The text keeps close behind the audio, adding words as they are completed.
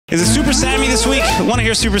Is it Super Sammy this week? I want to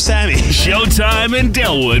hear Super Sammy. Showtime and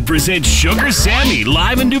Delwood present Sugar Sammy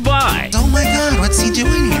live in Dubai. Oh my God, what's he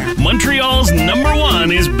doing here? Montreal's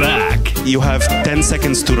 #1 is back. You have 10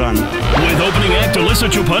 seconds to run. With opening act Alyssa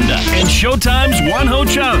Chupunda and Showtime's Wonho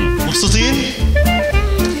Chung.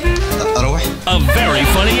 A very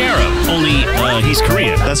funny Arab, only he's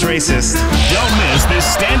Korean. That's racist. Don't miss this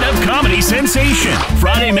stand-up comedy sensation.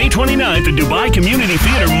 Friday, May 29th at Dubai Community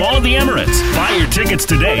Theater, Mall of the Emirates. Buy your tickets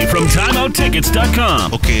today from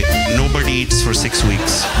timeouttickets.com. Okay, nobody eats for 6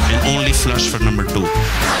 weeks and only flush for number 2.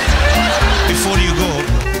 Before you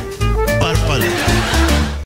go,